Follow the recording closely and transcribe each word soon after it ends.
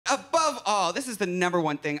all, this is the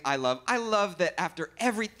 #1 thing I love. I love that after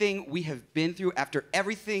everything we have been through, after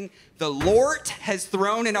everything the Lord has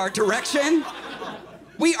thrown in our direction,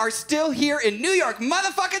 we are still here in New York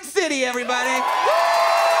motherfucking City, everybody. Woo!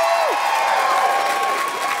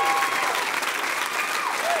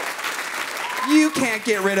 You can't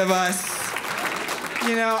get rid of us.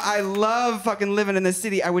 You know, I love fucking living in the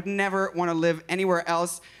city. I would never want to live anywhere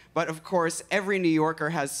else. But of course, every New Yorker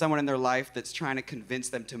has someone in their life that's trying to convince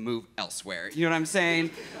them to move elsewhere. You know what I'm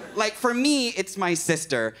saying? Like, for me, it's my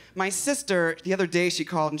sister. My sister, the other day, she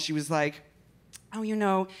called and she was like, oh, you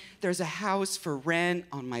know, there's a house for rent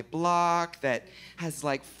on my block that has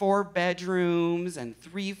like 4 bedrooms and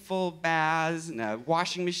 3 full baths and a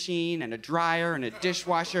washing machine and a dryer and a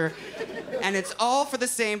dishwasher. And it's all for the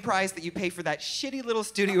same price that you pay for that shitty little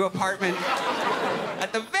studio apartment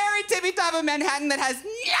at the very tippy top of Manhattan that has none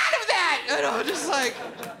of that. And I'm just like,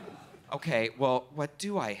 okay, well, what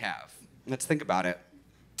do I have? Let's think about it.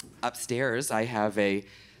 Upstairs, I have a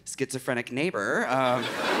schizophrenic neighbor.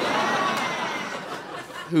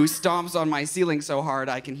 Who stomps on my ceiling so hard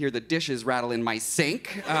I can hear the dishes rattle in my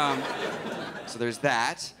sink. So there's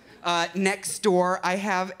that. Next door, I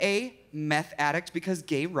have a meth addict because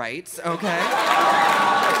gay rights, okay?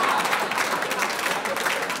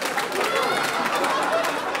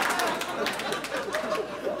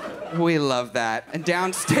 We love that. And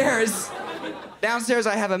downstairs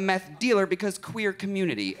I have a meth dealer because queer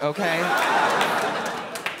community, okay?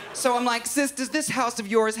 So I'm like, sis, does this house of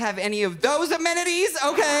yours have any of those amenities,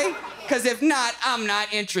 okay? Because if not, I'm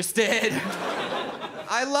not interested.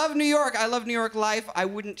 I love New York. I love New York life. I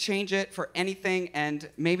wouldn't change it for anything, and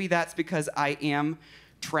maybe that's because I am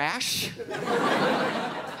trash.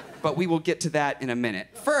 But we will get to that in a minute.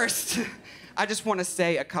 First, I just want to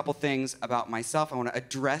say a couple things about myself. I want to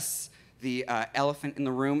address the elephant in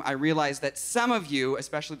the room. I realize that some of you,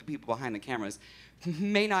 especially the people behind the cameras,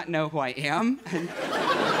 may not know who I am,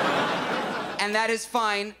 and that is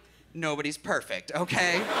fine. Nobody's perfect,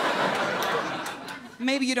 okay?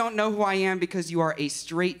 Maybe you don't know who I am because you are a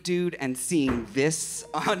straight dude and seeing this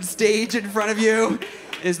on stage in front of you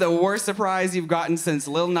is the worst surprise you've gotten since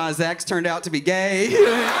Lil Nas X turned out to be gay.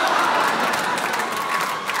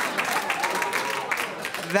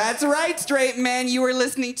 That's right, straight men. You are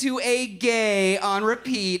listening to a gay on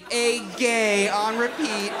repeat, a gay on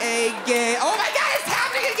repeat, a gay. Oh my God, it's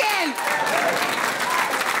happening again!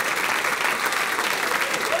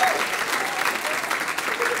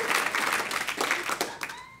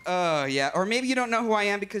 Oh, yeah. Or maybe you don't know who I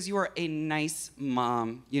am because you are a nice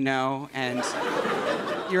mom, you know, and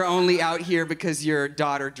you're only out here because your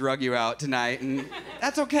daughter drug you out tonight, and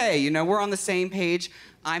that's okay. You know, we're on the same page.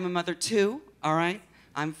 I'm a mother too, all right?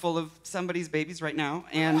 I'm full of somebody's babies right now,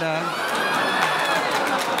 and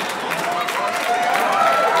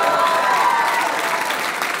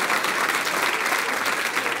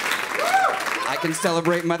I can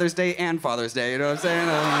celebrate Mother's Day and Father's Day, you know what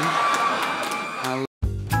I'm saying?